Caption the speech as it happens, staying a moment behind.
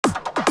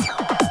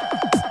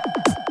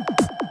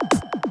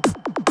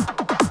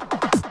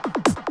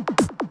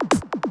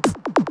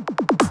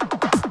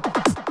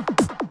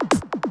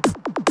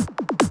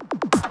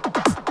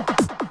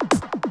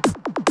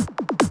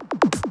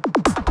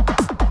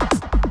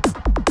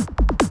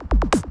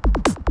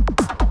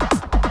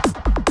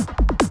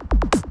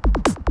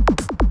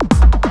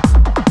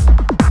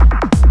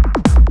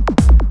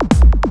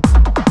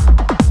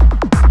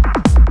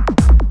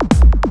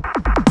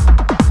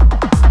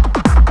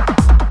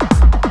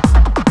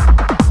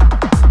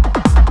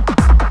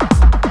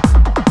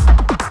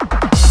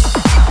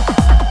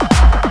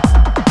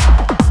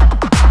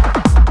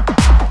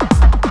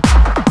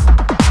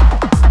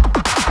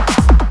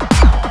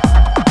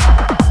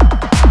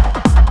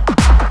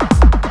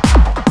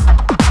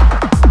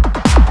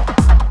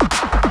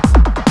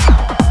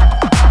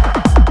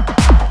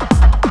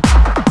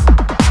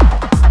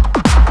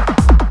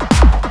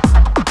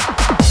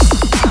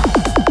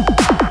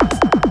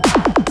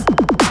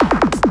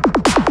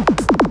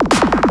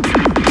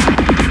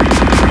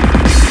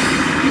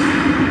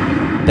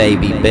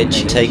baby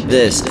bitch, take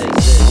this.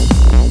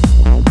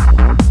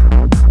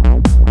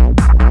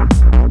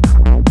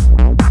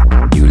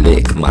 You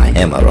lick my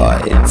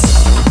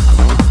hemorrhoids.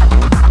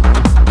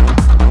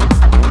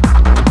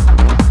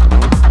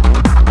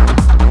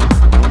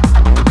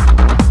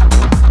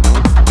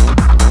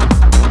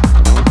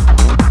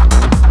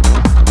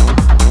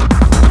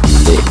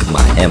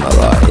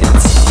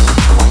 Hemorrhoids.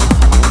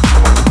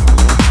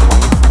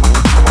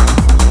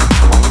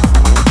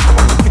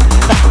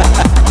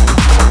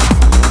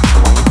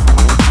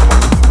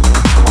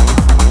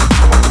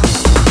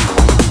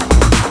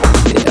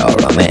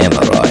 You're a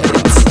hemorrhoids.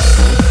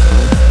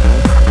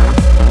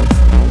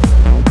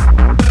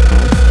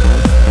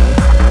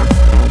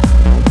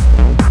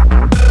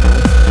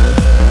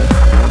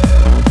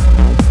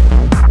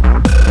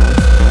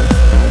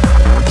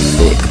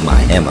 Lick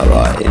my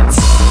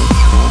hemorrhoids.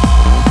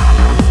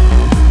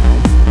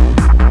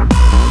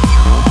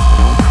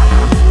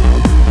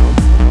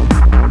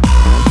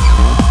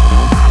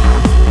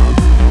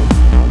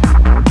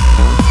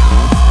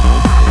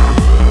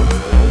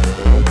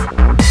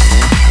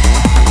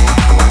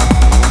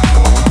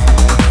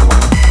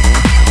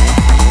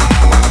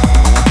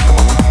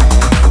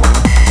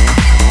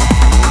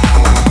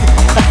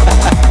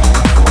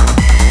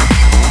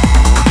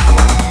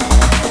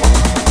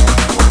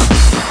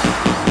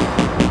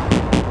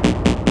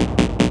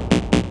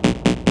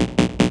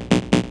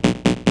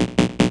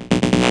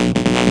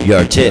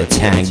 Your tits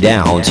hang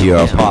down to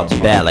your pot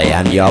belly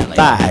and your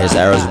thighs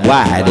are as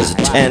wide as a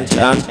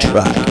 10-ton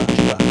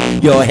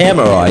truck. Your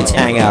hemorrhoids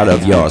hang out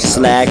of your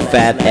slag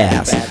fat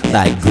ass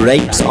like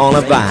grapes on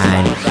a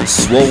vine,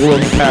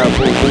 swollen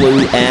purple,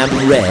 blue and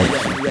red.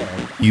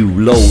 You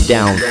low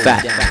down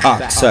fat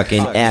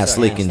cock-sucking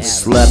ass-licking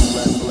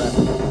slut.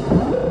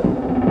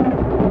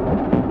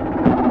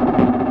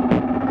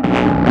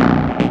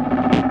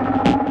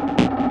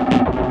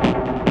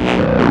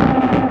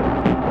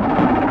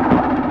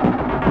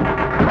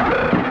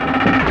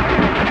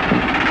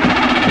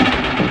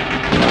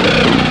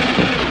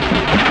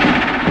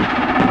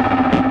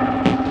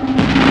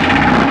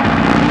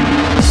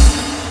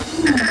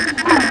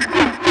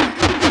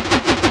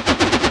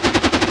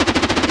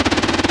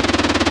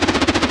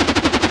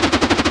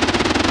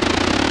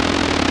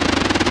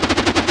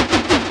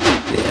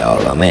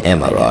 You're a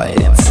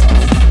hemorrhoids.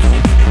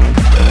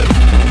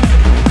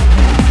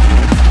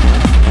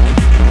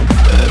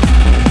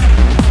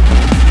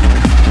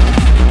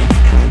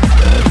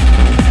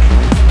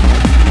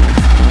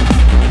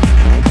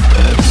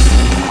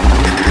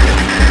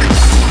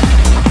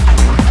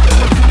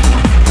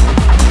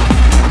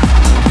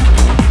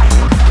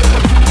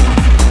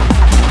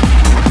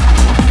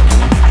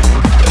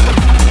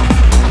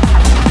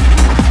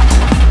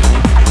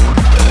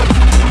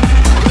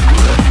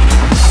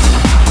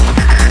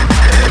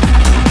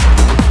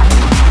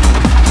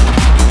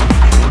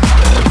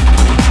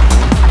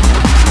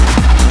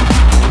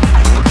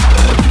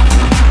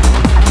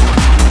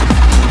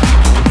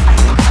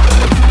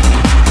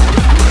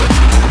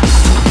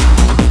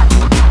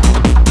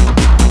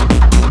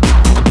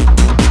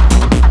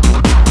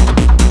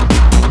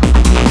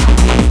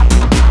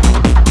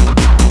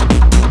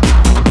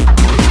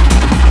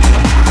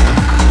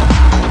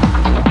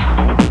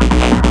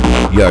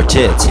 Your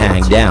tits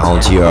hang down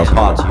to your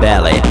pot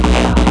belly,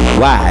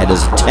 wide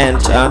as a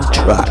 10-ton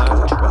truck.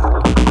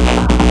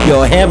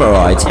 Your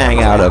hemorrhoids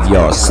hang out of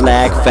your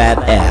slag fat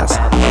ass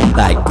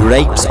like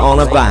grapes on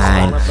a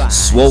vine,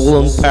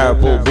 swollen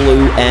purple,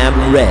 blue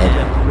and red.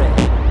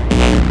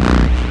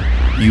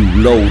 You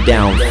low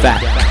down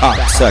fat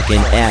cock-sucking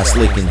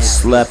ass-licking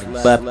slut.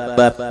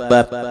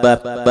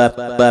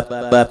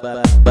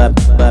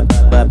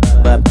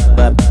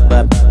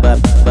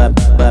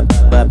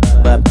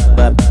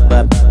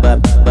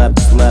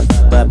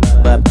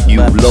 You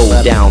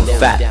low down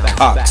fat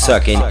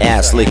cock-sucking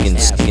ass-licking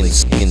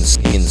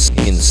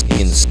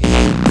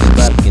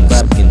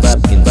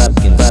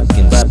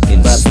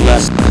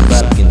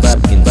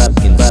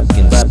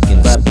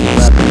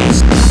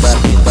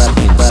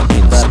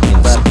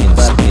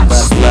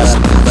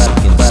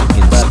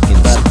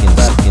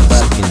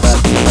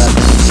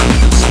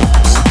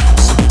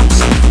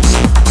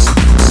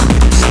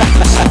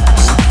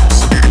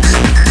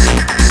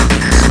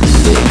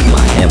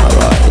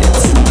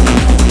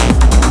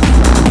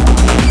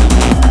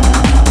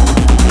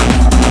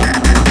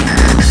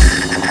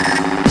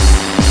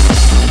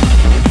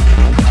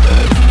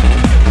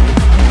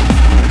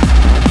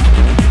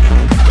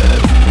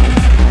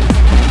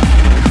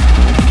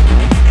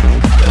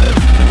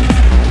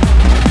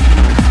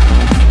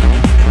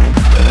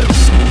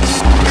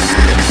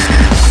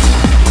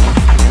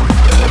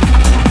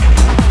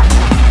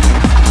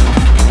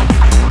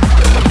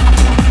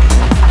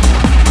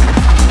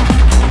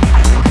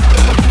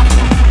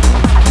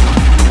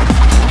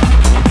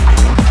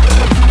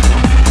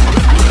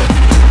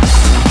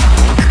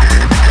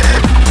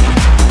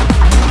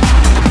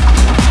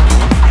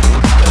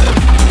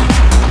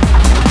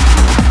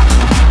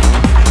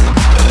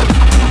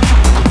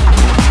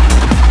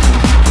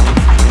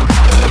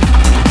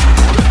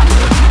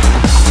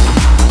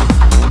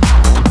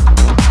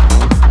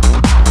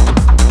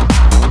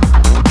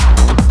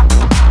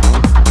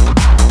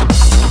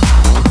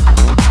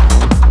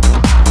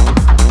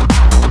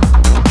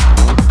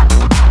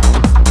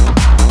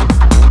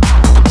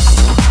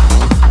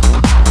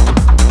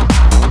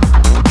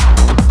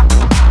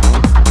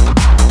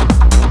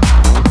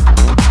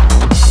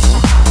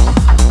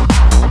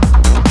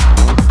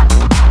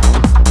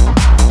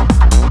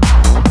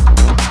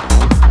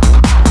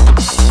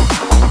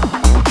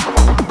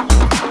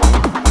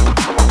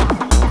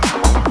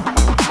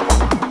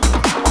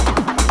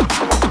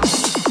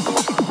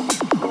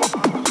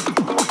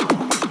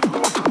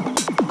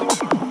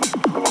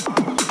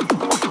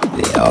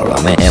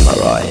from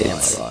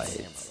Hamoroids.